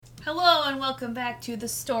Hello and welcome back to the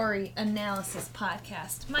Story Analysis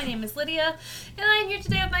Podcast. My name is Lydia, and I'm here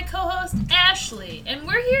today with my co-host Ashley, and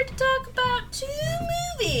we're here to talk about two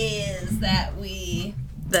movies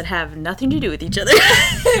that have nothing to do with each other.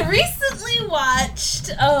 recently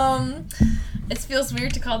watched. It feels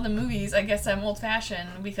weird to call them movies. I guess I'm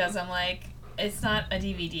old-fashioned because I'm like, it's not a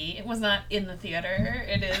DVD. It was not in the theater.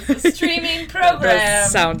 It is a streaming program. That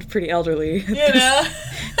does sound pretty elderly. You know?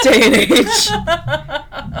 Day and age.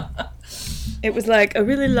 It was like a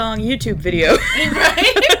really long YouTube video.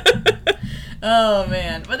 Right? Oh,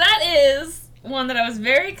 man. But that is one that I was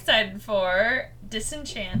very excited for.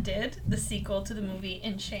 Disenchanted, the sequel to the movie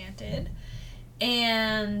Enchanted.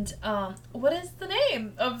 And what is the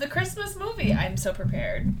name of the Christmas movie? I'm so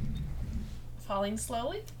prepared. Falling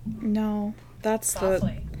Slowly? No, that's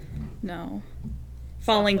Softly. No.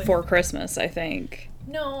 Falling Softly. for Christmas, I think.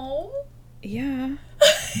 No. Yeah.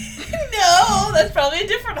 No, that's probably a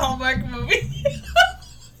different Hallmark movie.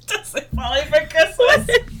 Just like Falling for Christmas.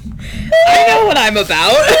 I know what I'm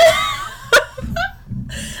about.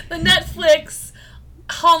 The Netflix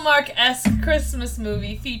Hallmark-esque Christmas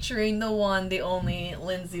movie featuring the one, the only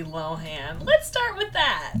Lindsay Lohan. Let's start with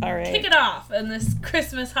that. All right. Kick it off in this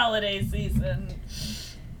Christmas holiday season.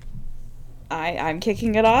 I'm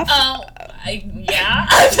kicking it off? Yeah.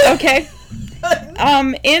 Okay.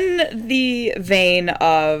 In the vein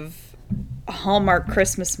of Hallmark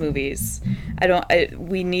Christmas movies,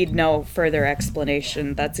 we need no further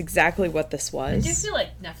explanation. That's exactly what this was. I do feel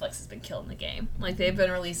like Netflix has been killing the game. Like, they've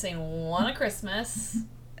been releasing one at Christmas.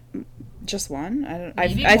 Just one?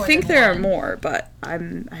 Maybe I more think than there one. are more, but I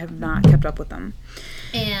have not kept up with them.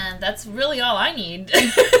 And that's really all I need.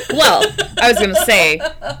 Well, I was going to say,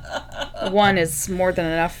 one is more than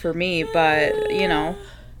enough for me, but, you know.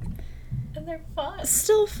 And they're fun.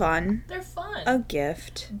 Still fun. They're fun. A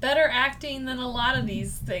gift. Better acting than a lot of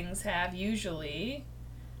these things have, usually.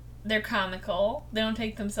 They're comical. They don't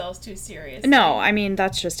take themselves too seriously. No, I mean,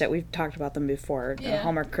 that's just it. We've talked about them before. Yeah. A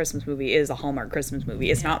Hallmark Christmas movie is a Hallmark Christmas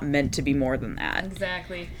movie. It's not meant to be more than that.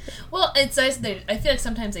 Exactly. Well, it's nice. I feel like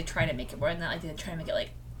sometimes they try to make it more than that. Like, they try to make it,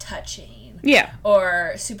 like, touching. Yeah.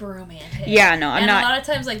 Or super romantic. Yeah, no, I'm not. And a lot of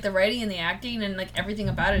times, like, the writing and the acting and, like, everything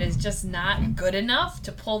about it is just not good enough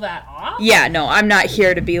to pull that off. Yeah, no, I'm not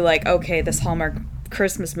here to be like, okay, this Hallmark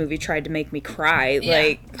Christmas movie tried to make me cry. Yeah.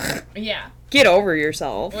 Like, Yeah. get over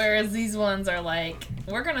yourself. Whereas these ones are like,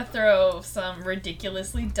 we're gonna throw some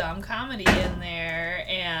ridiculously dumb comedy in there,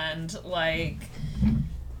 and, like,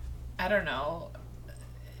 I don't know,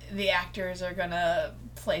 the actors are gonna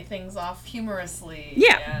play things off humorously.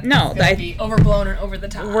 Yeah, and no, it's gonna be overblown and over the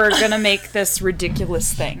top. We're gonna make this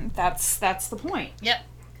ridiculous thing. That's the point. Yep,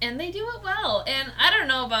 and they do it well. And I don't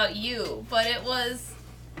know about you, but it was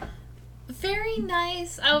very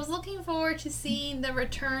nice. I was looking forward to seeing the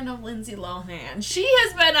return of Lindsay Lohan. She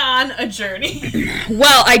has been on a journey.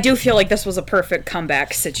 Well, I do feel like this was a perfect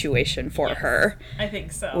comeback situation for her, I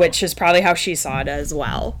think so. which is probably how she saw it as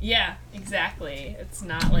well. Yeah, exactly. It's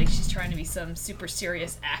not like she's trying to be some super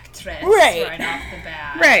serious actress Right. right off the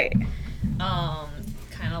bat. Right.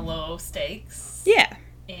 Kind of low stakes. Yeah.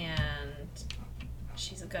 And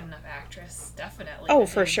she's a good enough actress, definitely. Oh, to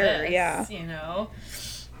for do sure, this, yeah. You know?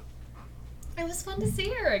 It was fun to see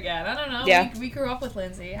her again. I don't know. Yeah. We grew up with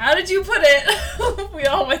Lindsay. How did you put it? We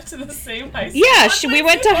all went to the same high school. Yeah, with we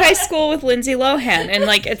went Lindsay to high Lohan. school with Lindsay Lohan, and,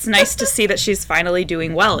 like, it's nice to see that she's finally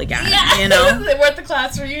doing well again, Yeah. you know? They were at the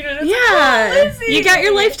class reunion. It's like, Yeah, oh, Lindsay. you got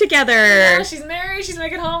your life together. Yeah, she's married. She's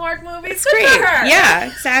making Hallmark movies. It's Good great. for her.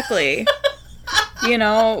 Yeah, exactly. You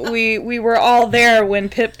know, we were all there when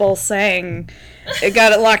Pitbull sang It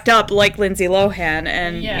Got It Locked Up like Lindsay Lohan,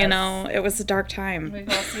 and, Yes. you know, it was a dark time. We've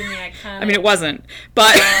all seen the iconic I mean, it wasn't,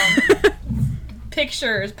 but...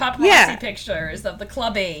 pictures, paparazzi Yeah. pictures of the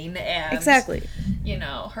clubbing, and Exactly. you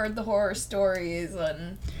know, heard the horror stories,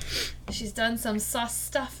 and she's done some sus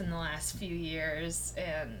stuff in the last few years,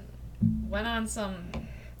 and went on some,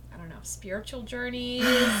 I don't know, spiritual journeys.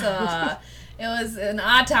 It was an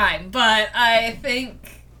odd time, but I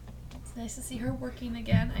think it's nice to see her working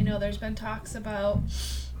again. I know there's been talks about,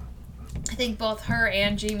 I think both her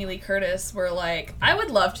and Jamie Lee Curtis were like, I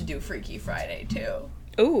would love to do Freaky Friday too.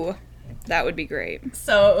 Ooh, that would be great.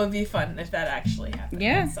 So it would be fun if that actually happened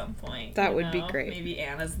Yeah. at some point. That you would be know? great. Maybe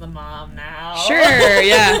Anna's the mom now. Sure,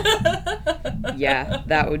 yeah. Yeah,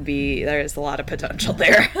 that would be... There's a lot of potential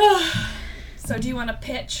there. So do you want to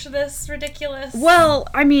pitch this ridiculous? Well,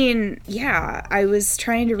 I mean, yeah, I was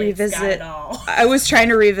trying to It's got revisit... it all. I was trying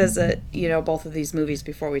to revisit, you know, both of these movies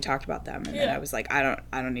before we talked about them, and then Yeah. I was like, I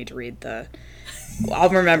don't need to read the... I'll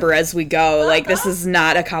remember as we go. Like, this is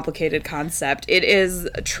not a complicated concept. It is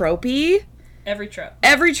tropey, Every trope.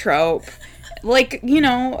 Every trope. Like, you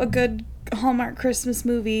know, a good Hallmark Christmas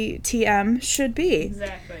movie TM should be.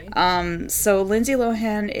 Exactly. So Lindsay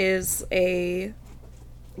Lohan is a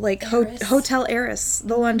like Heiress. hotel heiress,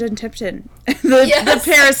 the London Tipton, the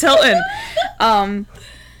Paris Hilton.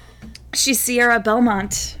 She's Sierra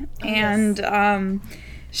Belmont, and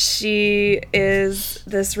she is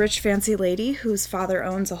this rich, fancy lady whose father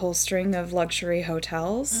owns a whole string of luxury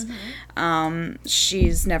hotels.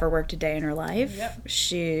 She's never worked a day in her life. Yep.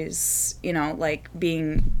 She's, you know, like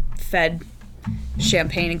being fed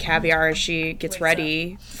champagne and caviar as she gets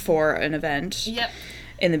ready for an event. Yep.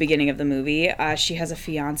 In the beginning of the movie. She has a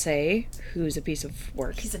fiance who's a piece of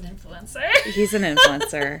work. He's an influencer. He's an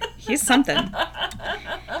influencer. He's something.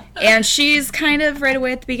 And she's kind of right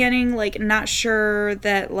away at the beginning, like, not sure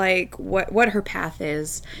that, like, what her path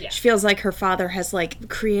is. Yeah. She feels like her father has, like,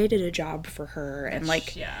 created a job for her, and,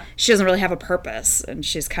 like, Yeah. she doesn't really have a purpose, and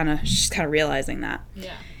she's kind of realizing that.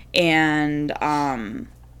 Yeah. And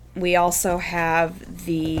we also have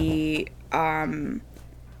the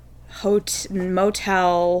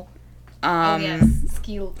motel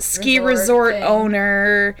ski resort thing.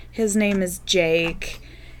 owner. His name is Jake,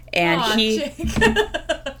 and Jake.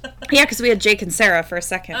 yeah, because we had Jake and Sarah for a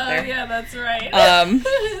second there. Oh yeah, that's right.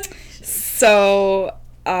 So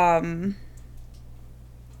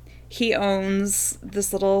he owns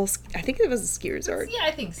this little, I think it was a ski resort. Yeah,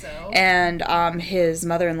 I think so. And his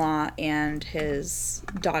mother-in-law and his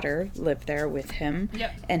daughter live there with him.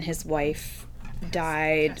 Yep. And his wife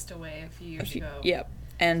died Passed away a few years ago. Yep.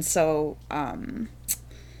 And so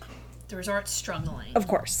The resort's struggling. of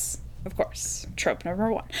course, trope number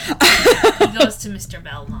 1. He goes to Mr.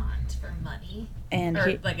 Belmont for money. And or,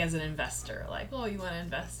 he, like, as an investor. Like, oh, you want to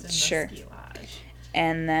invest in the Sure. ski lodge.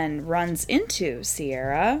 and then runs into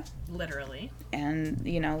Sierra. Literally. And,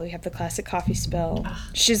 you know, we have the classic coffee spill. Ugh.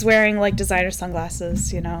 She's wearing, like, designer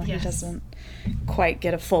sunglasses, you know. Yes. He doesn't quite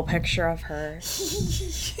get a full picture of her.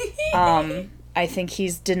 I think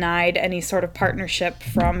he's denied any sort of partnership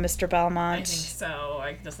from Mr. Belmont. I think so.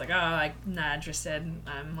 Like, just like, oh, I'm not interested.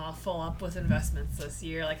 I'm all full up with investments this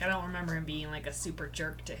year. Like, I don't remember him being, like, a super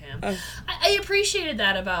jerk to him. I appreciated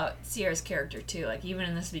that about Sierra's character, too. Like, even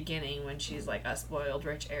in this beginning, when she's, like, a spoiled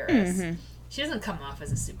rich heiress, she doesn't come off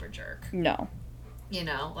as a super jerk. No. You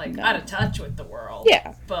know? Like, No. out of touch with the world.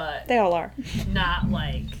 Yeah. But They all are. not,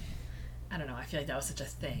 like... I don't know. I feel like that was such a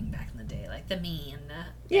thing back in the day. Like, the mean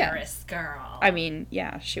heiress girl. I mean,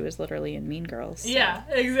 yeah, she was literally in Mean Girls. So Yeah,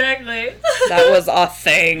 exactly. that was a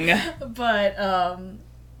thing. But, I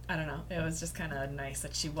don't know. It was just kind of nice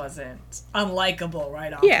that she wasn't unlikable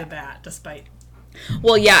right off Yeah. the bat, despite...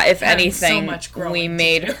 Well, yeah, if Having so anything, much growing we to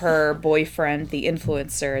made do. her boyfriend, the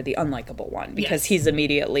influencer, the unlikable one. Because Yes. he's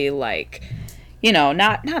immediately, like, you know,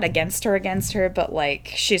 not against her, but,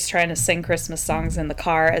 like, she's trying to sing Christmas songs in the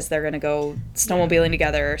car as they're going to go snowmobiling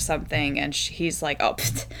together or something. And he's like, oh,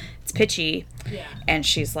 pfft, it's pitchy. Yeah. And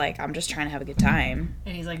she's like, I'm just trying to have a good time.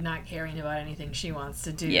 And he's, like, not caring about anything she wants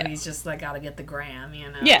to do. Yeah. He's just, like, gotta get the gram, you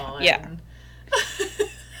know? Yeah, yeah. And...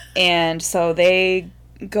 And so they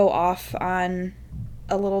go off on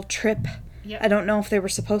a little trip. Yep. I don't know if they were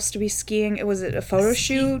supposed to be skiing. Was it a photo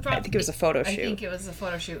shoot? prob- I think it was a photo I shoot. think it was a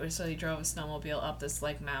photo shoot, so he drove a snowmobile up this,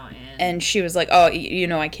 like, mountain. And she was like, oh, you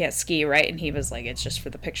know I can't ski, right? And he was like, it's just for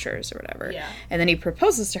the pictures or whatever. Yeah. And then he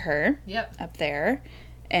proposes to her Yep. up there.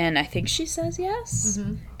 And I think she says yes.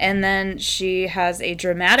 Mm-hmm. And then she has a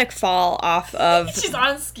dramatic fall off of She's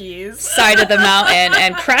on skis. side of the mountain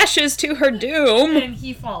and crashes to her doom. And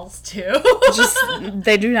he falls, too. Just,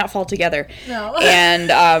 they do not fall together. No.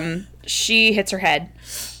 And she hits her head.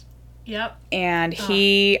 Yep. And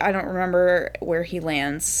he, I don't remember where he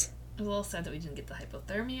lands. I was a little sad that we didn't get the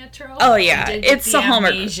hypothermia trope. Oh yeah, We did get it's the a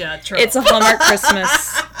Hallmark. amnesia trope. It's a Hallmark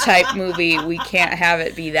Christmas type movie. We can't have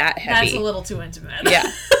it be that heavy. That's a little too intimate.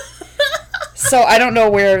 Yeah. So I don't know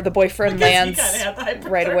where the boyfriend Because he lands kinda had the hypothermia.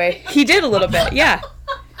 right away. He did a little bit, yeah.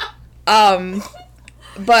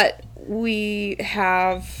 But we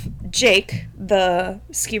have Jake, the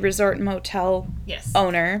ski resort and motel Yes.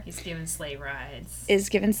 owner, He's given sleigh rides. is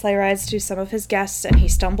given sleigh rides to some of his guests, and he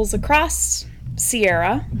stumbles across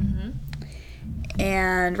Sierra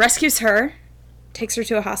and rescues her, takes her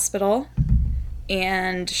to a hospital,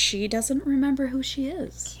 and she doesn't remember who she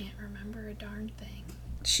is. Can't remember a darn thing.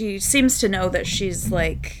 She seems to know that she's,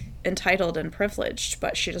 like, entitled and privileged,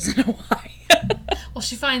 but she doesn't know why. Well,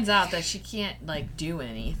 she finds out that she can't, like, do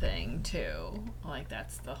anything, too. Like,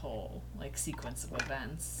 that's the whole, like, sequence of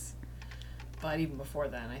events. But even before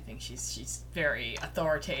then, I think she's very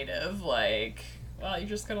authoritative, like, well, you're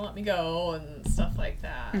just gonna let me go, and stuff like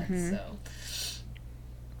that, so...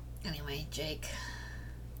 Anyway, Jake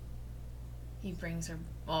he brings her.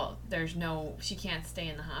 Well, she can't stay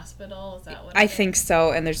in the hospital. Is that what? I think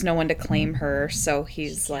so, and there's no one to claim her, so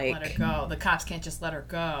he's like, let her go. The cops can't just let her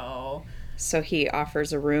go. So he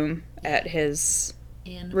offers a room at his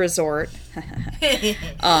resort,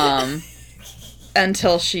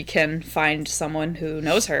 until she can find someone who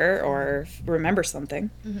knows her or remembers something.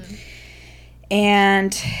 Mm-hmm.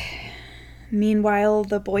 And meanwhile,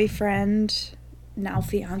 the boyfriend, now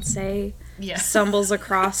fiance, stumbles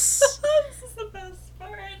across this is the best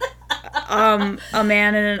part. A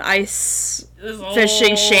man in an ice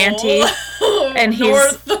fishing shanty, and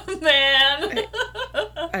he's North man.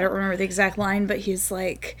 I don't remember the exact line, but he's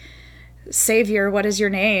like, "Savior, what is your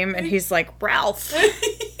name?" And he's like, "Ralph."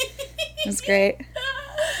 That's great.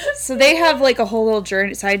 So they have like a whole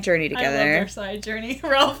little side journey together. I love their side journey.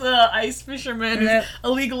 Ralph, the ice fisherman, who's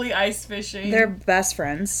illegally ice fishing. They're best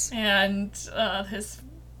friends. And his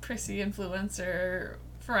prissy influencer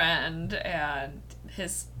friend, and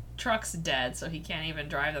his truck's dead, so he can't even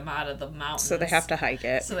drive them out of the mountains. So they have to hike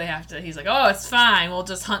it. He's like, oh, it's fine. We'll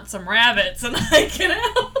just hunt some rabbits and hike it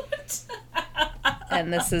out.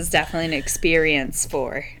 And this is definitely an experience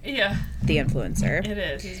for the influencer. It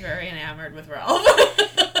is. He's very enamored with Ralph.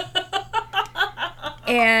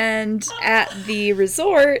 And at the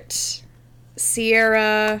resort,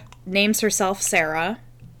 Sierra names herself Sarah.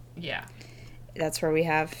 Yeah. That's where we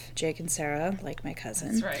have Jake and Sarah, like my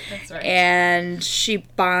cousin. That's right. And she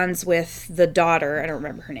bonds with the daughter. I don't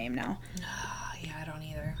remember her name now. Yeah, I don't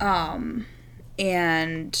either.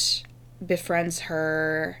 And befriends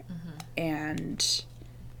her, and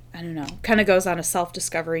I don't know, kind of goes on a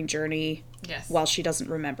self-discovering journey. Yes. While she doesn't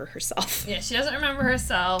remember herself. Yeah, she doesn't remember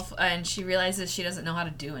herself, and she realizes she doesn't know how to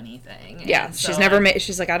do anything. Yeah, and she's never made.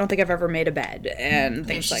 She's like, I don't think I've ever made a bed, and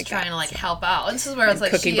things like that. She's trying to like help out. And this is where it's like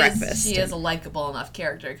cooking breakfast. She is a likable enough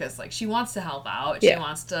character because like she wants to help out. She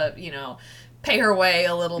wants to pay her way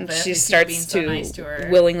a little bit. She starts being so nice to her.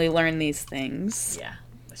 Willingly learn these things. Yeah,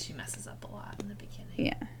 but she messes up a lot in the beginning.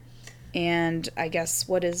 Yeah, and I guess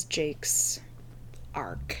what is Jake's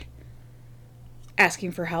arc?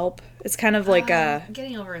 Asking for help. It's kind of like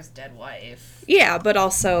getting over his dead wife. Yeah, but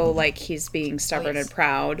also like he's being stubborn and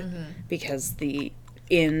proud because the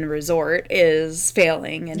inn resort is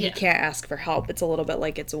failing and he can't ask for help. It's a little bit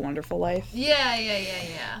like It's a Wonderful Life.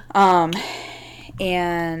 Yeah.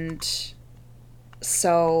 And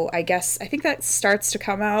so I think that starts to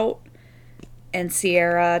come out, and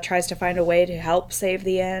Sierra tries to find a way to help save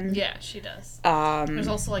the inn. Yeah, she does. There's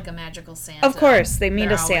also like a magical Santa. Of course, they meet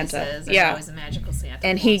a Santa. There's always a magical Santa.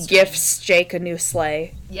 And he gifts Jake a new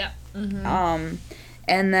sleigh. Yep. And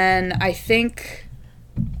then I think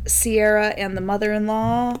Sierra and the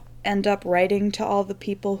mother-in-law end up writing to all the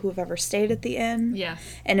people who have ever stayed at the inn. Yeah.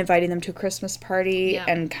 And inviting them to a Christmas party. Yeah.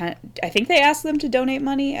 And I think they asked them to donate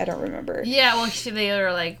money. I don't remember. Yeah, well, they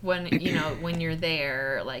are like, when you're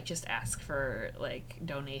there, like, just ask for, like,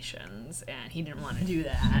 donations. And he didn't want to do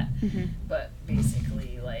that. Mm-hmm. But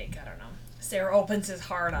basically, like, I don't know. Sarah opens his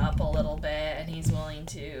heart up a little bit, and he's willing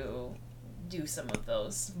to do some of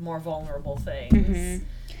those more vulnerable things. Mm-hmm.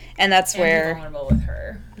 And that's where be vulnerable with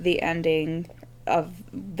her. The ending of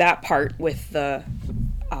that part with the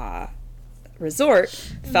resort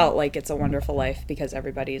felt like It's a Wonderful Life, because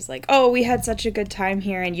everybody's like, oh, we had such a good time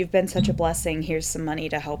here and you've been such a blessing, here's some money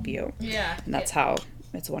to help you. Yeah. And that's how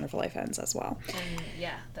It's a Wonderful Life ends as well. And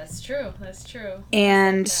yeah, that's true.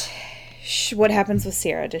 And what happens with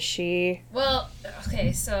Sierra? Does she... Well,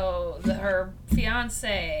 okay, so her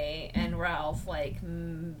fiance and Ralph like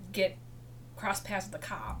get cross paths with the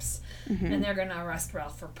cops, and they're gonna arrest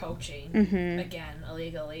Ralph for poaching again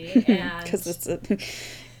illegally, and because it's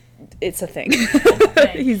a thing.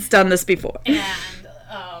 He's done this before, and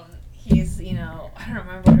he's I don't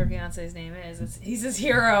remember what her fiance's name is. He's his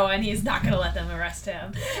hero, and he's not gonna let them arrest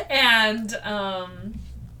him. And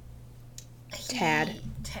Tad.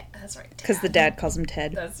 That's right. Because the dad calls him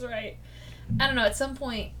Ted. That's right. I don't know. At some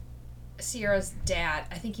point, Sierra's dad,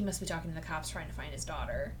 I think he must be talking to the cops trying to find his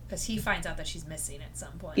daughter, because he finds out that she's missing at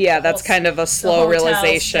some point. Yeah, that's kind of a slow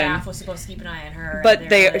realization. The staff was supposed to keep an eye on her.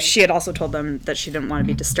 But she had also told them that she didn't want to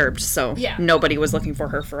be disturbed, so nobody was looking for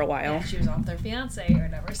her for a while. Yeah, she was off with their fiance or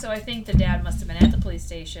whatever. So I think the dad must have been at the police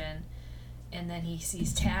station, and then he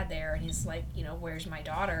sees Tad there, and he's like, where's my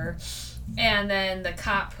daughter? And then the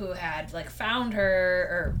cop who had like found her,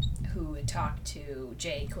 or who had talked to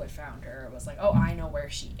Jake, who had found her, was like, oh, I know where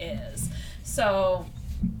she is. So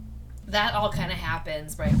that all kind of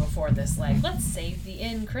happens right before this, like, let's save the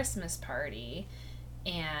inn Christmas party.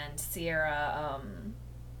 And Sierra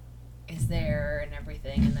is there and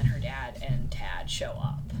everything, and then her dad and Tad show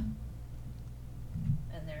up.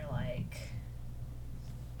 And they're like,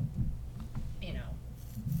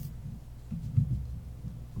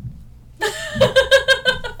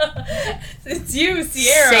 it's you,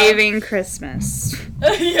 Sierra. Saving Christmas.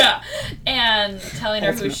 Yeah. And telling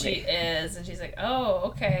her who Ultimately. she is. And she's like, oh,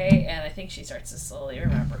 okay. And I think she starts to slowly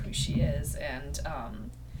remember who she is. And,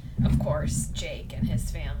 of course, Jake and his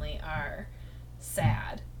family are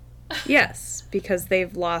sad. Yes, because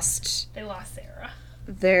they've lost They lost Sarah.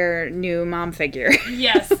 their new mom figure.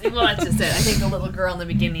 Yes. Well, that's just it. I think the little girl in the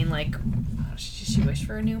beginning, like, she wished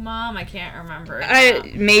for a new mom. I can't remember.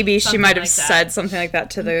 Maybe she Something might have like that. said something like that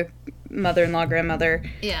to the mother-in-law, grandmother.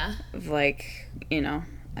 Yeah. Of like,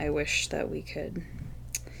 I wish that we could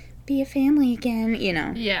be a family again,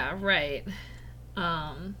 Yeah, right.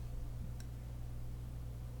 And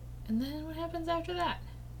then what happens after that?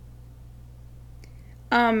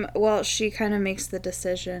 Well, she kind of makes the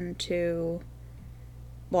decision to,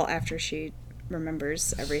 well, after she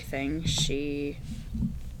remembers everything, she,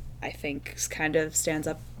 I think, kind of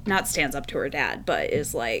not stands up to her dad, but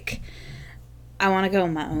is like, I want to go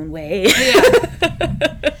my own way.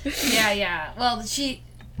 Yeah. Well,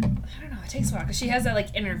 I don't know, it takes a while, because she has that,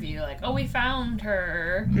 like, interview, like, oh, we found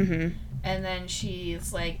her. Mm-hmm. And then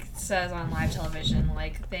she's, like, says on live television,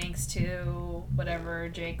 like, thanks to whatever,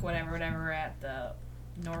 Jake, whatever, at the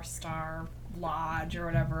North Star Lodge or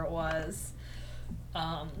whatever it was.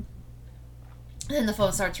 And then the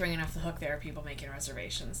phone starts ringing off the hook. There are people making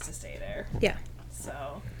reservations to stay there. Yeah.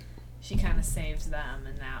 So she kind of saves them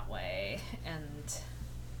in that way and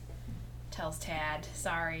tells Tad,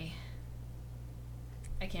 sorry,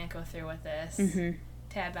 I can't go through with this. Mm-hmm.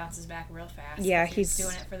 Tad bounces back real fast. Yeah, he's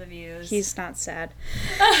doing it for the views. He's not sad.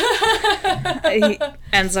 He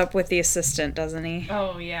ends up with the assistant, doesn't he?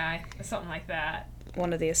 Oh, yeah, something like that.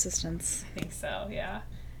 One of the assistants. I think so, yeah.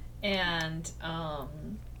 And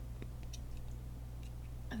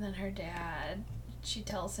then her dad, she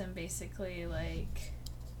tells him basically, like,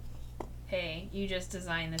 hey, you just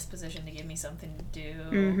designed this position to give me something to do.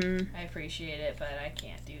 Mm-hmm. I appreciate it, but I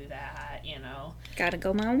can't do that, Gotta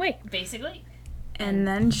go my own way. Basically. And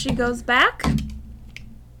then she goes back?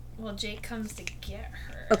 Well, Jake comes to get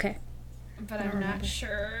her. Okay. But I'm not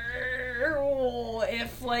sure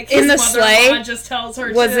if, like, In his the mother-in-law sleigh? just tells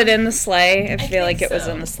her Was to. it in the sleigh? I feel think like it was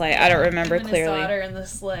so. in the sleigh. I don't remember Him and clearly. his daughter in the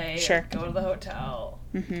sleigh. Sure. Go to the hotel.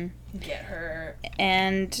 Mm-hmm. Get her.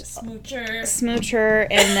 And Smooch her,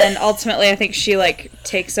 and then ultimately I think she, like,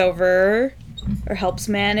 takes over or helps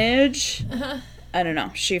manage. Uh-huh. I don't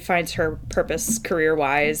know. She finds her purpose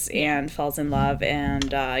career-wise and falls in love and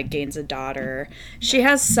gains a daughter. She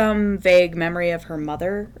has some vague memory of her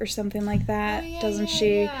mother or something like that, doesn't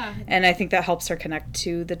she? Yeah. And I think that helps her connect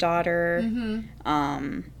to the daughter.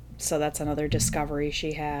 Mm-hmm. So that's another discovery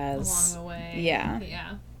she has. Along the way. Yeah.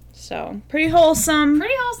 Yeah. So, pretty wholesome.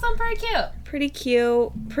 Pretty wholesome, pretty cute. Pretty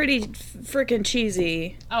cute. Pretty freaking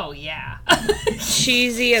cheesy. Oh, yeah.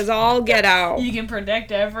 Cheesy as all get out. You can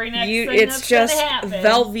predict every next thing It's that's just gonna happen.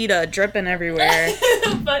 Velveeta dripping everywhere.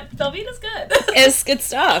 But Velveeta's good. It's good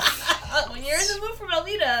stuff. When you're in the mood for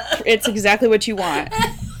Velveeta. It's exactly what you want.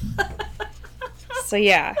 So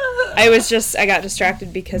yeah, I got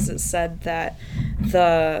distracted because it said that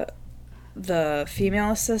the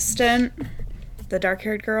female assistant, the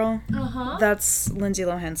dark-haired girl, Uh-huh. that's Lindsay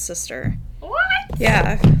Lohan's sister. What?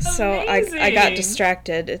 Yeah, so I got Amazing.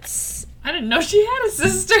 distracted. It's I didn't know she had a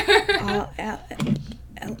sister.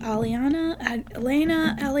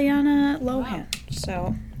 Aliana Lohan. Wow.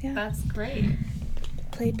 So yeah, That's great.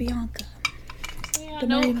 played Bianca. Yeah, The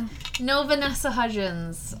no, Marino. no Vanessa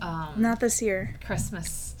Hudgens Not this year.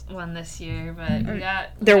 Christmas one this year, but we got...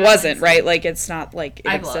 There wasn't, right? Like, it's not like it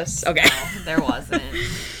I've exists. looked. Okay. No, there wasn't.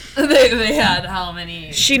 they had how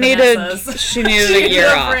many She needed a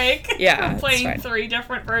year off. break. Yeah, from playing that's fine. 3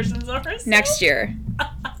 different versions of herself. Next year.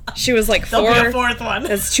 She was like, There'll be a 4. 4th one.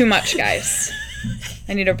 That's too much, guys.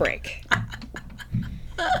 I need a break.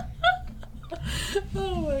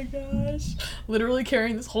 Oh my gosh. Literally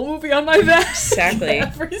carrying this whole movie on my back. Exactly.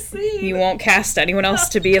 Every scene. You won't cast anyone else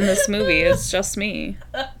to be in this movie. It's just me.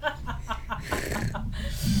 But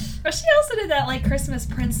she also did that, like, Christmas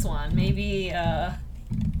Prince one. Maybe,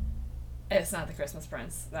 it's not the Christmas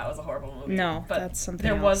Prince. That was a horrible movie. No, but that's something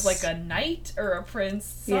there was, else. like, a knight or a prince,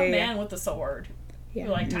 some Yeah, yeah. man with a sword Yeah.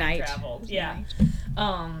 who, like, time Night. traveled. Yeah.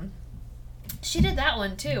 She did that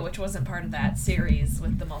one, too, which wasn't part of that series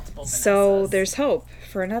with the multiple Vanessas. So there's hope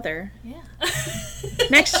for another. Yeah.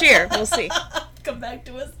 Next year, we'll see. Come back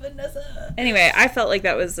to us, Vanessa. Anyway, I felt like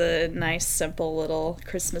that was a nice, simple little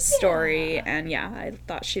Christmas story, Yeah. and yeah, I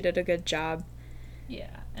thought she did a good job.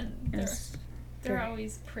 Yeah, and they're, Yes. they're Very-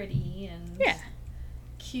 always pretty and Yeah.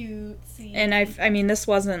 cutesy. And I mean, this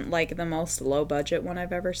wasn't like the most low budget one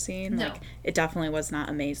I've ever seen. No. Like, it definitely was not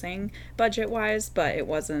amazing budget wise, but it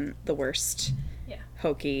wasn't the worst Yeah.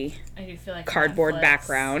 hokey I do feel like cardboard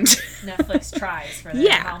background. Netflix tries for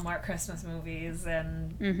their Hallmark Christmas movies,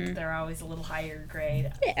 and they're always a little higher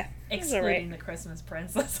grade. Yeah. Excluding The Christmas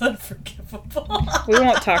Prince. That's unforgivable. We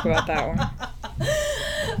won't talk about that one.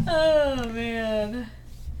 Oh, man.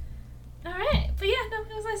 All right. But yeah, no,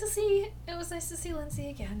 it was nice to see Lindsay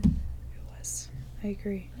again. It was. I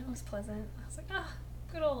agree. It was pleasant. I was like, oh,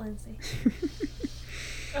 good old Lindsay.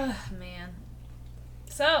 Oh, man.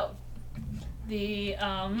 So, the,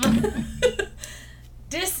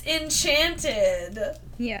 Disenchanted.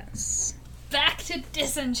 Yes. Back to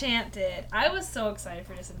Disenchanted. I was so excited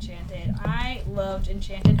for Disenchanted. I loved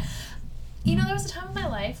Enchanted. You know, there was a time in my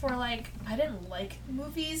life where, like, I didn't like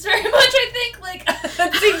movies very much, I think. Like,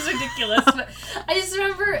 that seems ridiculous, but I just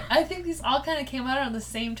remember, I think these all kind of came out around the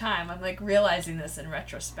same time. I'm, like, realizing this in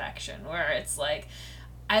retrospection, where it's, like,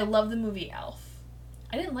 I love the movie Elf.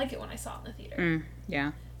 I didn't like it when I saw it in the theater.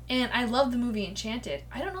 Yeah. And I love the movie Enchanted.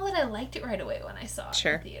 I don't know that I liked it right away when I saw it in the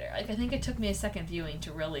Sure. theater. Like, I think it took me a second viewing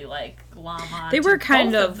to really, like, glom on. They were to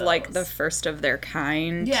kind both of those. like the first of their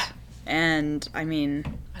kind. Yeah. And, I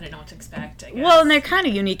mean... I didn't know what to expect, I guess. Well, and they're kind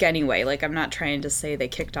of unique anyway. Like, I'm not trying to say they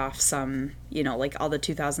kicked off some, you know, like all the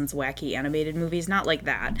 2000s wacky animated movies. Not like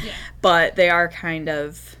that. Yeah. But they are kind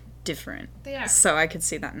of different. They are. So I could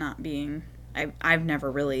see that not being... I've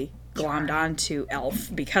never really glommed onto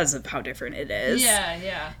Elf because of how different it is.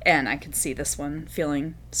 Yeah. And I could see this one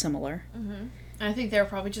feeling similar. Mm-hmm. I think they were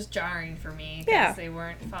probably just jarring for me because they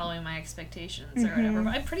weren't following my expectations or whatever.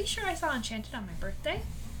 But I'm pretty sure I saw Enchanted on my birthday.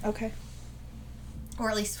 Okay. Or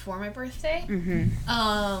at least for my birthday.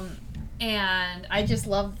 Mm-hmm. And I just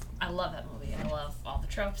love that movie. I love all the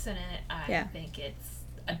tropes in it. I think it's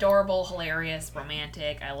adorable, hilarious,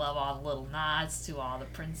 romantic. I love all the little nods to all the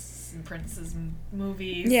prince and princess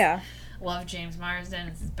movies. Yeah. Love James Marsden.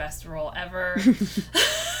 It's his best role ever.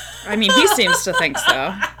 I mean, he seems to think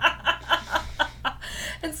so.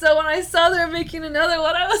 And so when I saw they were making another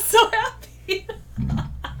one, I was so happy.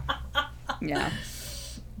 Yeah.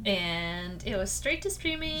 And it was straight to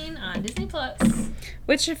streaming on Disney Plus.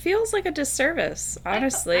 Which it feels like a disservice,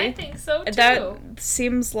 honestly. I think so too. That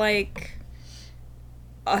seems like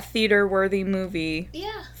a theater-worthy movie.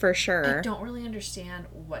 Yeah. For sure. I don't really understand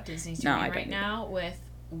what Disney's doing right now with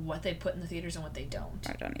what they put in the theaters and what they don't.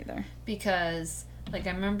 I don't either. Because, like,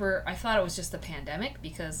 I remember, I thought it was just the pandemic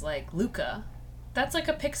because, like, Luca, that's like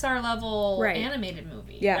a Pixar-level animated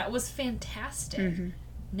movie. Yeah. That was fantastic. Mm-hmm.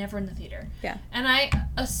 Never in the theater. Yeah. And I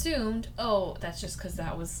assumed, that's just because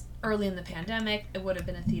that was early in the pandemic. It would have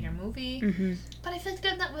been a theater movie. Mm-hmm. But I feel like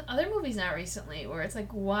they've done that with other movies now recently, where it's like,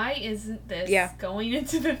 why isn't this going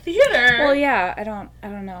into the theater? Well, yeah, I don't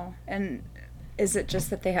know. And is it just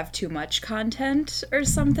that they have too much content or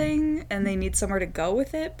something, and they need somewhere to go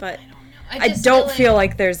with it? But I don't know. I don't feel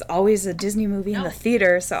like there's always a Disney movie in the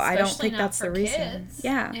theater, so I don't Especially think not that's for the reason. kids.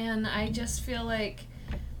 Yeah. And I just feel like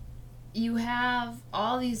you have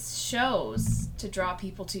all these shows to draw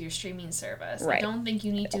people to your streaming service. Right. I don't think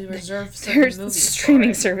you need to reserve certain Their movies streaming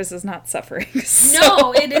for it. service is not suffering. So.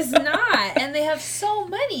 No, it is not. And they have so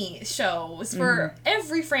many shows for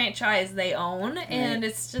every franchise they own. And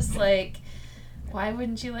it's just like, why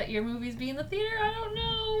wouldn't you let your movies be in the theater? I don't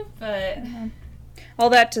know. But... All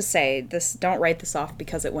that to say, don't write this off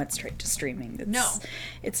because it went straight to streaming.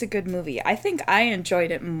 It's a good movie. I think I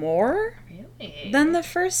enjoyed it more than the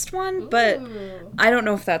first one, but I don't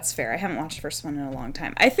know if that's fair. I haven't watched the first one in a long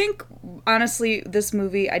time. I think, honestly, this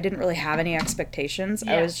movie, I didn't really have any expectations.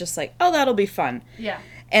 I was just like, oh, that'll be fun. Yeah.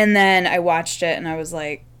 And then I watched it and I was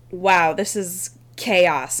like, wow, this is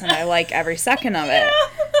chaos, and I like every second of it.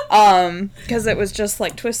 Because it was just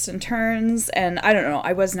like twists and turns, and I don't know,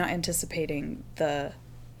 I was not anticipating the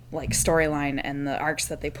like storyline and the arcs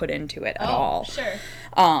that they put into it at all.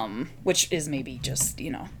 Sure. Which is maybe just,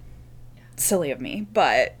 silly of me,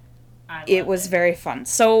 but it was very fun.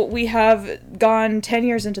 So we have gone 10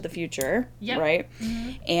 years into the future, right?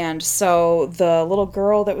 Mm-hmm. And so the little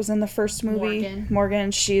girl that was in the first movie,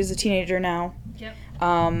 Morgan, she's a teenager now. Yep.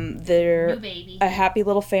 They're new baby. A happy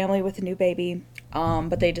little family with a new baby.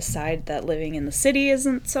 But they decide that living in the city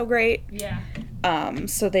isn't so great. Yeah.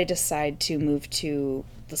 So they decide to move to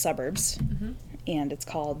the suburbs. Mm-hmm. And it's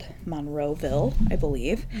called Monroeville, I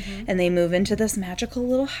believe. Mm-hmm. And they move into this magical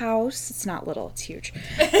little house. It's not little, it's huge.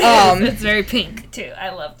 It's very pink, too. I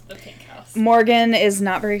love the pink house. Morgan is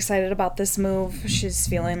not very excited about this move. She's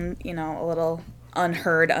feeling, a little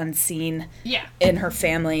unheard, unseen in her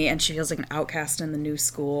family, and she feels like an outcast in the new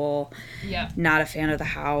school. Yeah. Not a fan of the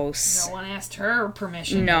house. No one asked her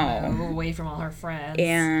permission to move away from all her friends.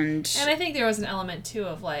 And I think there was an element, too,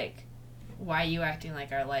 of, like, why are you acting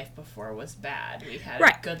like our life before was bad? We had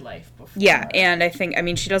Right. a good life before. Yeah, and I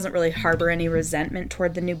mean, she doesn't really harbor any resentment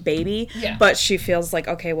toward the new baby, Yeah. but she feels like,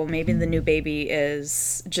 okay, well, maybe the new baby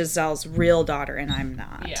is Giselle's real daughter and I'm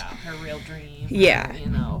not. Yeah, her real dream. Yeah. Or, you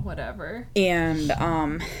know, whatever. And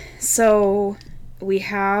so we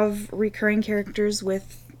have recurring characters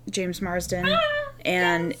with James Marsden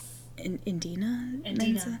and Indina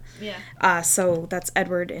Menza. Yeah. So that's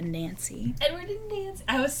Edward and Nancy. Edward and Nancy.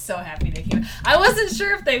 I was so happy they came. I wasn't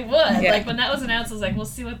sure if they would. Yeah. Like, when that was announced, I was like, we'll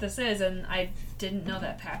see what this is. And I didn't know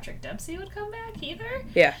that Patrick Dempsey would come back either.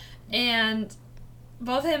 Yeah. And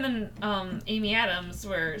both him and Amy Adams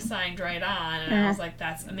were signed right on. And I was like,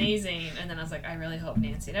 that's amazing. And then I was like, I really hope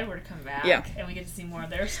Nancy and Edward come back. Yeah. And we get to see more of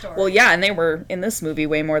their story. Well, yeah, and they were in this movie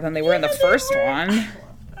way more than they were in the first one.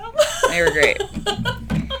 They were great.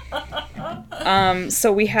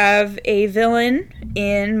 So we have a villain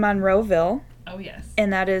in Monroeville, Oh, yes.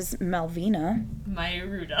 and that is Malvina. Maya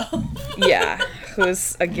Rudolph. Yeah,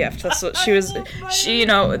 who's a gift. That's what she was. I love Maya. She, you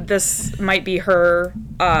know, this might be her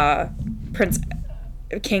Prince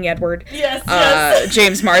King Edward, Yes.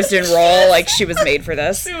 James Marsden role. Like, she was made for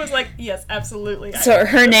this. She was like, yes, absolutely. So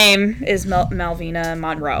her name is Malvina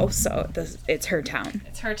Monroe. So it's her town.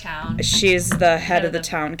 It's her town. She's the head of the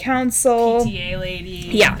town council. PTA lady.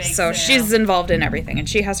 Yeah, bake so sale, she's involved in everything, and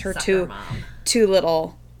she has her soccer mom. two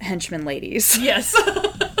little henchman ladies. Yes.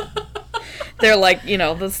 They're like, you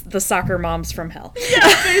know, the soccer moms from hell.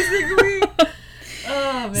 Yeah, basically.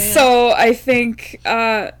 Oh, man. So I think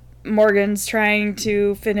Morgan's trying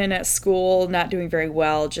to fit in at school, not doing very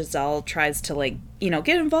well. Giselle tries to, like, you know,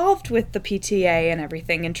 get involved with the PTA and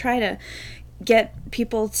everything and try to get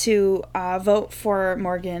people to vote for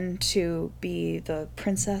Morgan to be the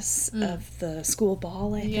princess of the school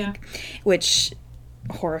ball, I think, which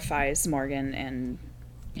horrifies Morgan and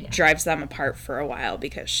drives them apart for a while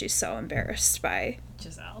because she's so embarrassed by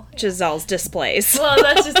Giselle. Yeah. Giselle's displays. Well,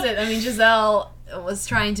 that's just it. I mean, Giselle was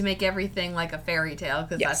trying to make everything like a fairy tale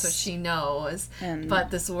because that's what she knows.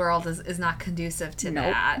 But this world is not conducive to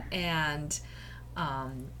that. And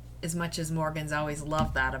as much as Morgan's always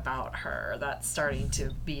loved that about her, that's starting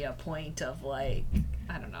to be a point of, like,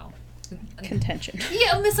 I don't know. Contention.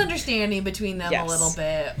 Yeah, a misunderstanding between them a little Yes.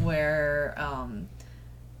 bit where, I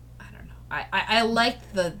don't know. I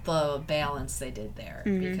liked the balance they did there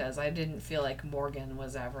because I didn't feel like Morgan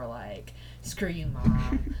was ever like, screw you,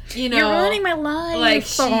 Mom. You know, You're ruining my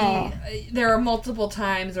life. like there are multiple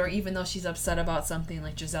times where even though she's upset about something,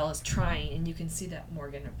 like Giselle is trying, and you can see that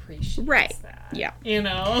Morgan appreciates that. Yeah. You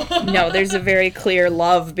know? No, there's a very clear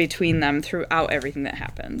love between them throughout everything that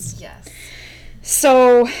happens. Yes.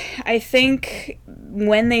 So I think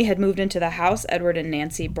when they had moved into the house, Edward and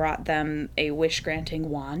Nancy brought them a wish-granting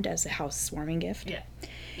wand as a housewarming gift. Yeah.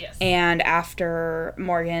 Yes. And after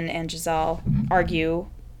Morgan and Giselle argue,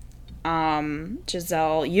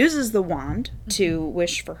 Giselle uses the wand to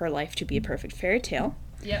wish for her life to be a perfect fairy tale.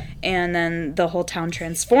 Yep. And then the whole town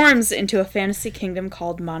transforms into a fantasy kingdom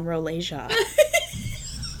called Monroe-Lasia.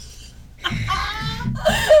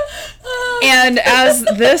 And as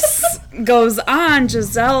this goes on,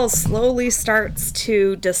 Giselle slowly starts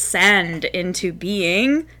to descend into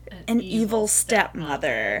being an evil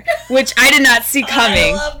stepmother, which I did not see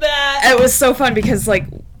coming. I love that. It was so fun because, like,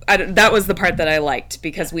 that was the part that I liked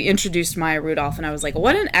because we introduced Maya Rudolph and I was like,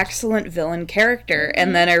 what an excellent villain character.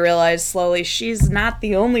 And then I realized slowly she's not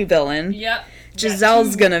the only villain. Yep.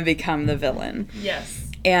 Giselle's gonna become the villain. Yes.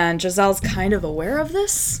 And Giselle's kind of aware of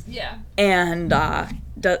this. Yeah. And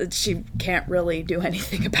she can't really do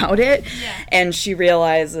anything about it. Yeah. And she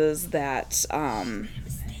realizes that I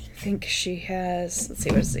think she has, let's see,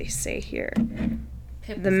 what does they say here?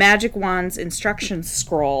 The magic wand's instruction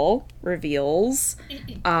scroll reveals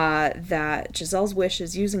that Giselle's wish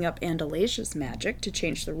is using up Andalasia's magic to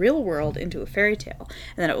change the real world into a fairy tale,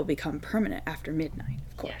 and that it will become permanent after midnight,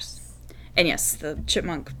 of course. Yes. And yes, the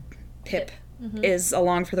chipmunk Pip is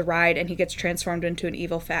along for the ride, and he gets transformed into an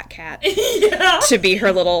evil fat cat to be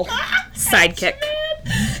her little sidekick.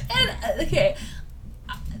 And okay,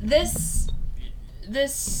 this let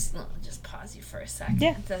me just pause you for a second.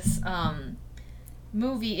 Yeah. This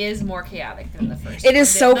movie is more chaotic than the first. It is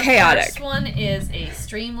so the chaotic. The first one is a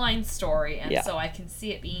streamlined story, and Yeah. so I can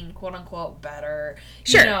see it being quote unquote better.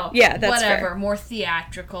 Sure. You know, Yeah, that's whatever. fair. More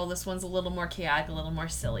theatrical. This one's a little more chaotic, a little more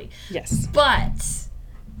silly. Yes. But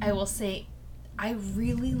I will say, I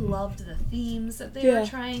really loved the themes that they were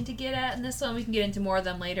trying to get at in this one. We can get into more of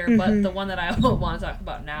them later, but the one that I want to talk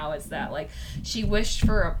about now is that, like, she wished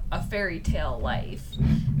for a fairy tale life,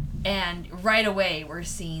 and right away we're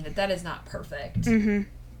seeing that is not perfect.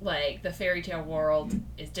 like, the fairy tale world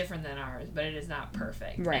is different than ours, but it is not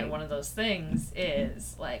perfect. Right. And one of those things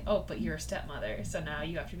is, like, oh, but you're a stepmother, so now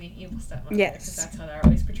you have to be an evil stepmother. Yes. Because that's how they're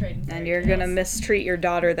always portrayed in fairy And you're tales. gonna mistreat your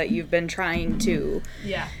daughter that you've been trying to,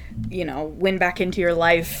 Yeah. you know, win back into your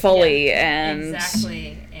life fully. Yeah, and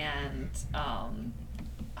exactly. And,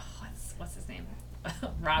 what's his name?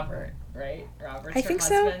 Robert, right? Robert's I her think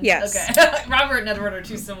so, husband? yes. Okay. Robert and Edward are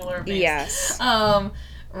two similar names. Yes.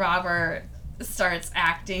 Robert starts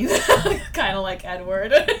acting kind of like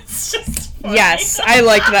Edward. It's just funny. Yes, I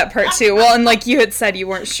liked that part too. Well, and like you had said, you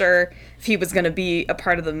weren't sure if he was going to be a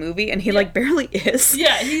part of the movie, and he like barely is.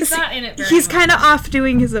 Yeah, he's not in it very He's much. kind of off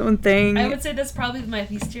doing his own thing. I would say that's probably my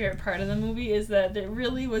least favorite part of the movie is that there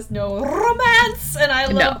really was no romance, and I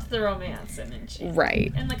loved the romance in it.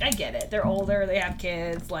 Right. And like I get it, they're older, they have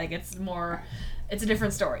kids, like it's a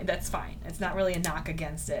different story. That's fine. It's not really a knock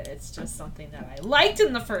against it. It's just something that I liked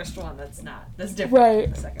in the first one. That's different Right.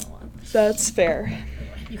 in the second one. That's fair. Anyway,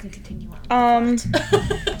 you can continue on.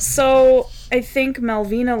 So I think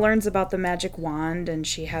Melvina learns about the magic wand, and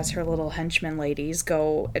she has her little henchman ladies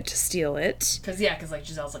go to steal it. Because like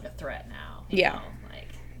Giselle's like a threat now. You know, like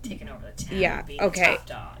taking over the town. Yeah, Being okay. the top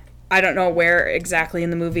dog. I don't know where exactly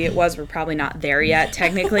in the movie it was. We're probably not there yet,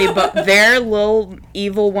 technically, but their little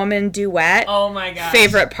evil woman duet, Oh my god.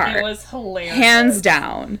 favorite part. It was hilarious. Hands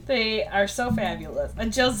down. They are so fabulous.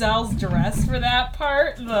 And Giselle's dress for that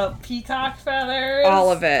part, the peacock feathers. All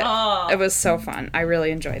of it. Oh. It was so fun. I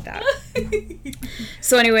really enjoyed that.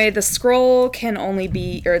 So anyway, the scroll can only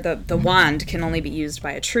be, or the wand can only be used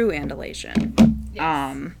by a true Andalasian.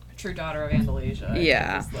 Yes. True daughter of Andalasia.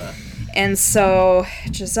 Yeah. And so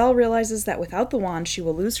Giselle realizes that without the wand, she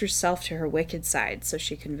will lose herself to her wicked side. So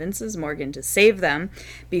she convinces Morgan to save them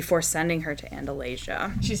before sending her to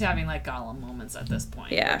Andalasia. She's having like Gollum moments at this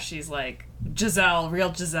point. Yeah. Where she's like Giselle,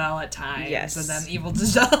 real Giselle at times. Yes. And then evil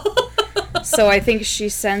Giselle. So I think she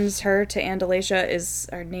sends her to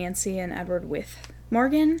Andalasia. Are Nancy and Edward with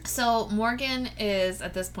Morgan? So Morgan is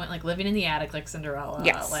at this point like living in the attic like Cinderella.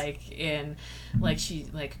 Yes.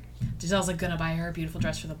 Giselle's like gonna buy her a beautiful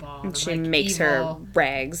dress for the ball. And she like, makes her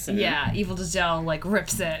rags. And, Yeah, evil Giselle like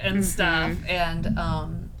rips it and stuff, and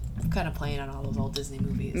kind of playing on all those old Disney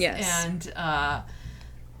movies. Yes. And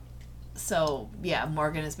so yeah,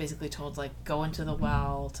 Morgan is basically told like go into the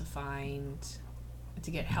well to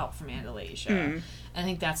get help from Andalasia. I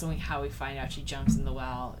think that's how we find out she jumps in the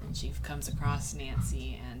well and she comes across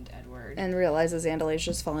Nancy and Edward. And realizes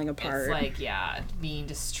Andalasia's falling apart. It's like, yeah, being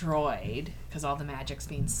destroyed because all the magic's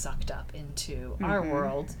being sucked up into our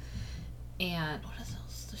world. And what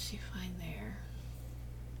else does she find there?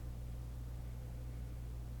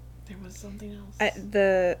 There was something else.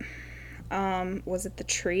 Was it the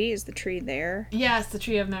tree? Is the tree there? Yes, the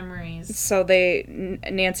Tree of Memories. So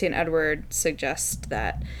Nancy and Edward suggest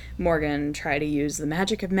that Morgan try to use the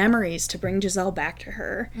magic of memories to bring Giselle back to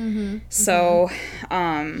her. So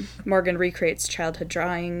Morgan recreates childhood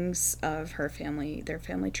drawings of their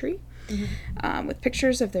family tree, with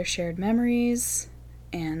pictures of their shared memories,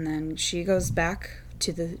 and then she goes back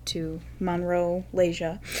to Monroe,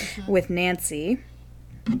 Lasia, with Nancy.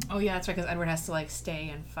 Oh yeah, that's right, because Edward has to like stay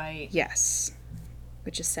and fight. Yes,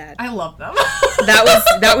 which is sad. I love them. That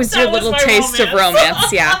was your was little my taste of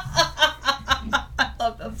romance, yeah. I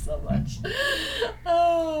love them so much.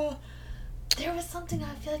 Oh, there was something.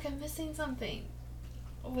 I feel like I'm missing something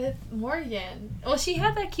with Morgan. Well, she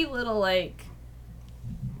had that cute little like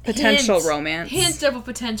Potential romance. hint of a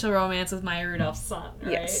potential romance with Maya Rudolph's son,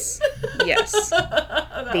 right? Yes. Yes.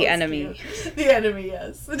 The enemy. Cute. The enemy,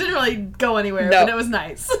 yes. It didn't really go anywhere, No. but it was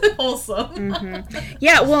nice. Wholesome.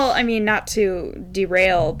 Yeah, well, I mean, not to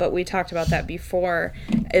derail, but we talked about that before.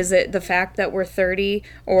 Is it the fact that we're 30,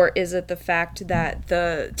 or is it the fact that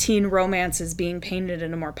the teen romance is being painted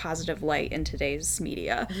in a more positive light in today's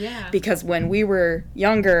media? Yeah. Because when we were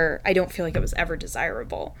younger, I don't feel like it was ever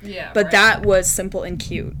desirable. Yeah, But right. that was simple and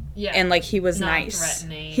cute. Yeah. And, like, he was nice.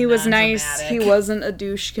 Non-threatening, He was nice. non-dramatic. He wasn't a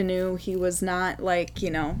douche canoe. He was not, like,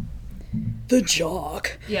 the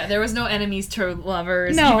jock. Yeah, there was no enemies to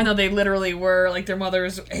lovers, No. even though they literally were, like, their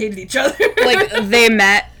mothers hated each other. Like, they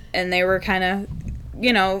met, and they were kind of,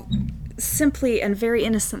 simply and very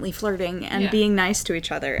innocently flirting and Yeah. being nice to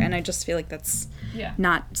each other. And I just feel like that's Yeah.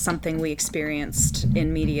 not something we experienced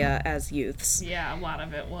in media as youths. Yeah, a lot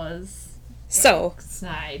of it was So,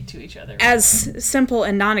 snide to each other. as simple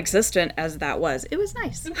and non-existent as that was, it was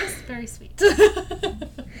nice. It was very sweet.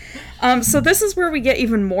 So this is where we get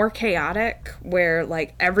even more chaotic, where,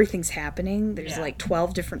 like, everything's happening. There's, like,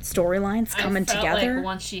 12 different storylines coming together. Like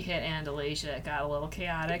once she hit Andalasia, it got a little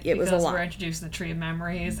chaotic. It was a lot. Because we're introducing the Tree of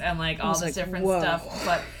Memories and, like, all this different whoa. stuff.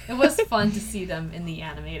 But it was fun to see them in the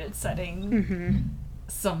animated setting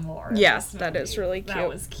some more. Yes, that is really cute. That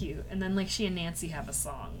was cute. And then, like, she and Nancy have a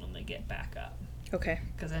song when they get back up. Okay.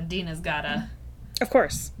 Because Andina's gotta... Of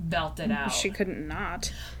course. Belt it out. She couldn't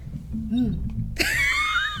not.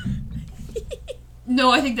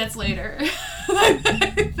 No, I think that's later.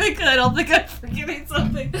 I don't think I'm forgetting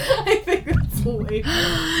something. I think that's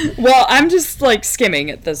later. Well, I'm just, like, skimming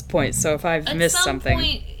at this point, so if I've missed something. At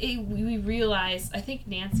some point, we realize, I think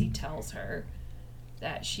Nancy tells her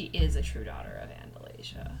that she is a true daughter of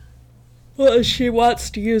Andalasia. Well, she wants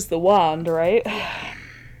to use the wand, right?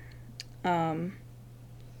 Yeah.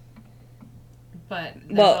 But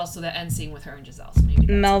there's also that end scene with her and Giselle, so maybe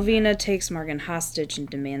Malvina takes Morgan hostage and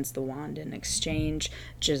demands the wand in exchange.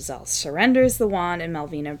 Giselle surrenders the wand, and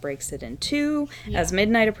Malvina breaks it in two. Yeah. As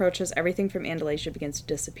midnight approaches, everything from Andalasia begins to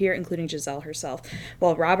disappear, including Giselle herself.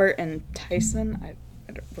 While Robert and Tyson, I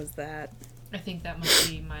think that must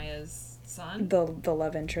be Maya's son. The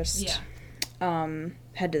love interest. Yeah.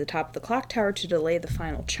 Head to the top of the clock tower to delay the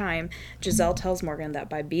final chime. Giselle tells Morgan that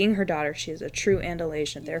by being her daughter, she is a true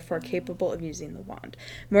Andalasian, therefore capable of using the wand.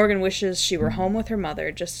 Morgan wishes she were home with her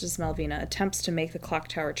mother, just as Malvina attempts to make the clock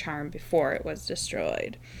tower charm before it was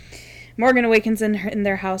destroyed. Morgan awakens in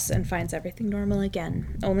their house and finds everything normal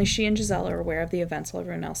again. Only she and Giselle are aware of the events while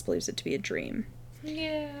everyone else believes it to be a dream.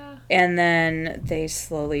 Yeah. And then they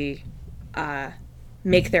slowly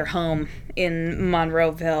make their home in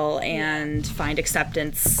Monroeville and find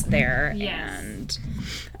acceptance there and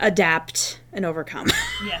adapt and overcome.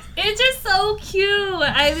 Yes. It's just so cute.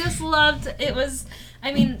 I just loved it.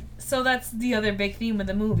 So that's the other big theme of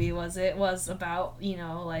the movie it was about,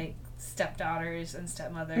 like stepdaughters and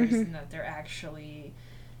stepmothers and that they're actually,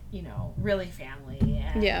 really family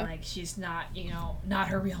and like she's not, not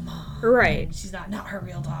her real mom. Right. She's not her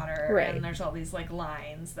real daughter. Right. And there's all these like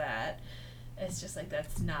lines that it's just like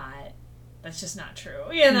that's just not true,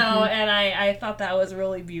 and I thought that was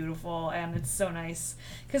really beautiful, and it's so nice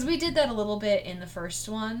because we did that a little bit in the first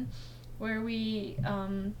one where we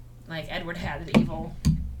like Edward had the evil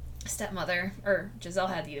stepmother, or Giselle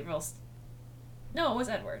had the evil no, it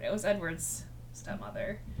was Edward's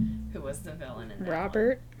stepmother who was the villain in that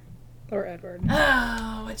Robert one. Or Edward?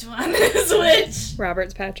 Oh, which one is which?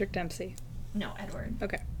 Robert's Patrick Dempsey. No, Edward.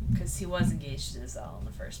 Okay. Because he was engaged to Giselle in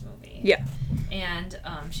the first movie. Yeah. And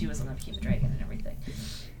she was the one that became the dragon and everything.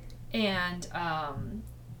 And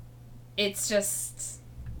it's just,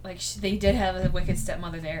 like, they did have a wicked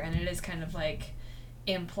stepmother there, and it is kind of, like,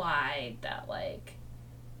 implied that, like,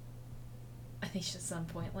 I think she's at some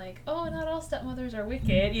point like, oh, not all stepmothers are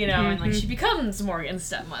wicked, and like she becomes Morgan's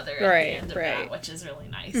stepmother at the end of that, which is really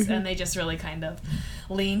nice. And they just really kind of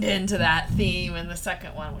leaned into that theme in the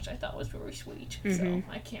second one, which I thought was really sweet. So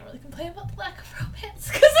I can't really complain about the lack of romance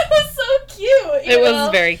because it was so cute. It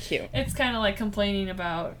was very cute. It's kind of like complaining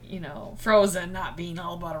about, Frozen not being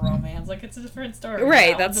all about a romance. Like, it's a different story.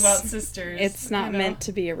 Right. That's about sisters. It's not meant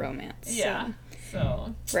to be a romance. Yeah.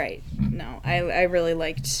 So. Right. No, I really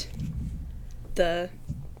liked the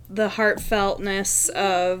heartfeltness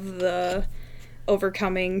of the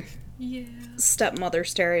overcoming stepmother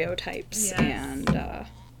stereotypes. And I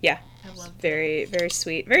love very, very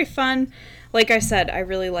sweet, very fun. Like I said, I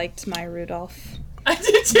really liked Maya Rudolph. I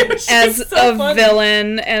did too. She's as so a funny.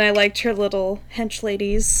 villain, and I liked her little hench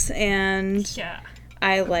ladies, and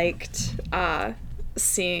I liked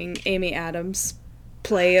seeing Amy Adams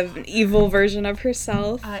play an evil version of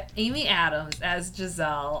herself. Amy Adams as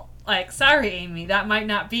Giselle. Like, sorry, Amy, that might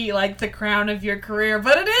not be, like, the crown of your career,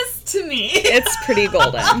 but it is to me. It's pretty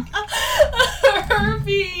golden. Her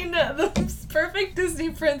being the perfect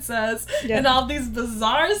Disney princess in all these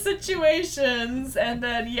bizarre situations, and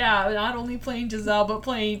then, not only playing Giselle, but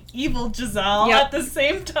playing evil Giselle at the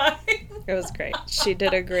same time. It was great. She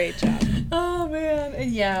did a great job. Oh, man.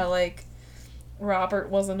 And like, Robert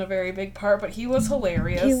wasn't a very big part, but he was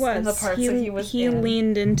hilarious. He was. In the parts that he was in. He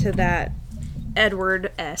leaned into that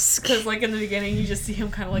Edward-esque. Because, like, in the beginning, you just see him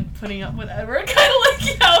kind of, like, putting up with Edward, kind of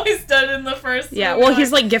like how he's done in the first movie. Well,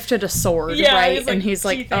 he's, like, gifted a sword, right? He's like, and he's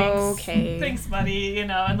like, okay. Thanks, buddy,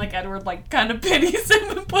 and, like, Edward, like, kind of pities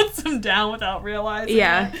him and puts him down without realizing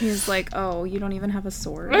it. He's like, oh, you don't even have a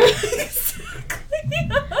sword. Exactly.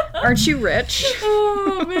 Aren't you rich?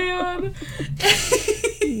 Oh, man.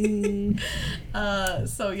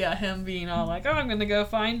 So yeah, him being all like, "Oh, I'm gonna go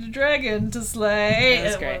find a dragon to slay." That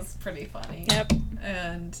was great. Was pretty funny. Yep.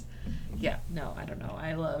 And yeah, no, I don't know.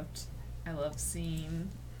 I loved seeing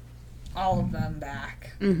all of them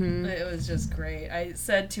back. Mm-hmm. It was just great. I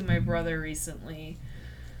said to my brother recently,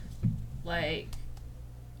 like,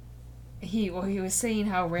 he was saying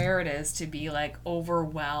how rare it is to be like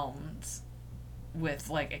overwhelmed with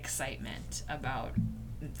like excitement about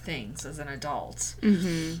things as an adult.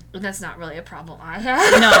 Mm-hmm. And that's not really a problem I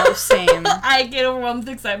have. No, same. I get overwhelmed with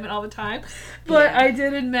excitement all the time. But Yeah. I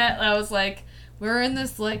did admit, I was like, we're in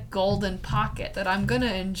this like golden pocket that I'm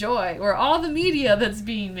gonna enjoy, where all the media that's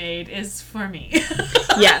being made is for me.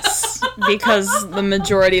 Yes, because the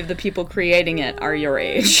majority of the people creating it are your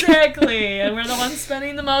age. Exactly, and we're the ones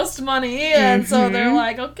spending the most money, and so they're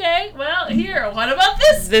like, okay, well, here, what about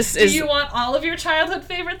this? Do you want all of your childhood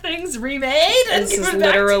favorite things remade? And This is given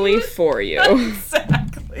back to literally you? for you,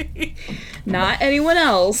 Exactly. not anyone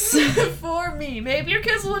else. For me. Maybe your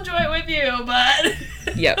kids will enjoy it with you,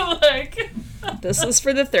 but Yep. like, This is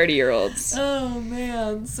for the 30-year-olds. oh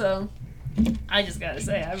man. So I just gotta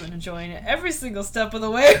say, I've been enjoying it every single step of the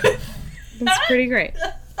way. It's pretty great.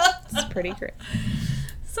 It's pretty great.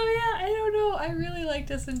 So yeah, I don't know. I really like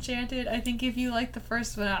Disenchanted. I think if you like the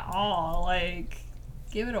first one at all, like,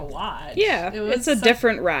 give it a watch. Yeah, It was it's a such-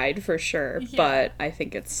 different ride for sure, Yeah. but I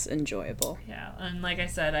think it's enjoyable. Yeah, and like I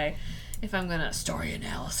said, if I'm gonna story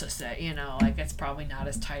analysis it, like it's probably not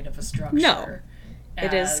as tight of a structure. No.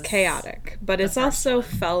 It is as chaotic, but the it's first also one.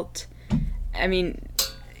 felt, I mean,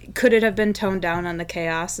 could it have been toned down on the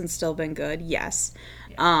chaos and still been good? Yes.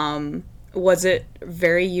 Was it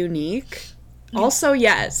very unique? Also,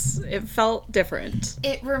 yes. It felt different.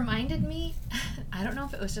 It reminded me, I don't know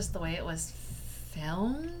if it was just the way it was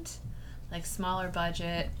filmed, like smaller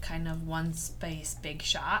budget, kind of one space, big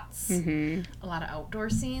shots, Mm-hmm. a lot of outdoor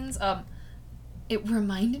scenes. It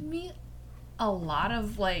reminded me a lot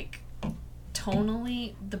of like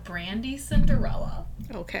tonally the Brandy Cinderella.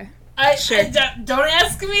 Okay. I don't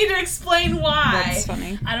ask me to explain why. That's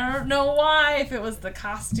funny. I don't know why. If it was the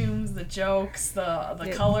costumes, the jokes,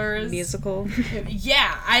 the colors, Musical.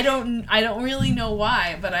 Yeah, I don't really know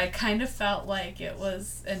why, but I kind of felt like it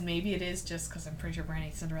was, and maybe it is just because I'm pretty sure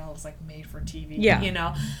Brandy Cinderella was like made for TV.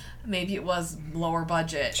 Yeah. Maybe it was lower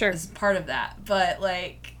budget. Sure. As part of that, but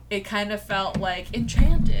like it kind of felt like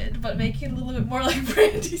Enchanted, but make it a little bit more like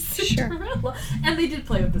Brandy Cinderella. And they did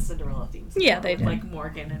play with the Cinderella themes. Yeah, they did. Like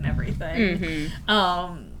Morgan and everything.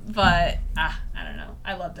 Mm-hmm. But I don't know.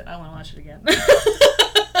 I loved it. I want to watch it again.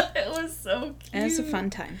 It was so cute. And it's a fun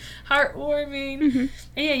time. Heartwarming. Mm-hmm.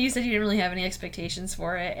 And yeah, you said you didn't really have any expectations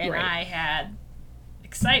for it, and Right. I had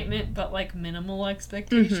excitement, but like minimal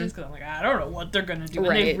expectations because I'm like, I don't know what they're gonna do. And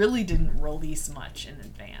they Right. really didn't release much in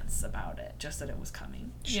advance about it, just that it was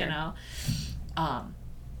coming. Sure. I thought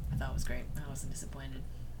it was great. I wasn't disappointed.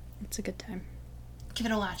 It's a good time. Give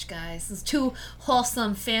it a watch, guys. There's 2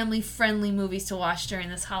 wholesome, family-friendly movies to watch during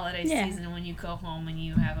this holiday Yeah. season when you go home and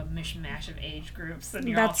you have a mishmash of age groups and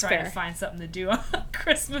you're That's all trying fair. to find something to do on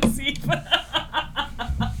Christmas Eve.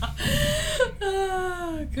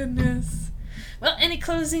 Oh, goodness. Well, any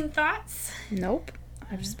closing thoughts? Nope.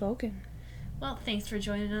 I've spoken. Well, thanks for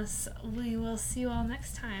joining us. We will see you all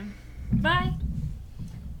next time. Bye.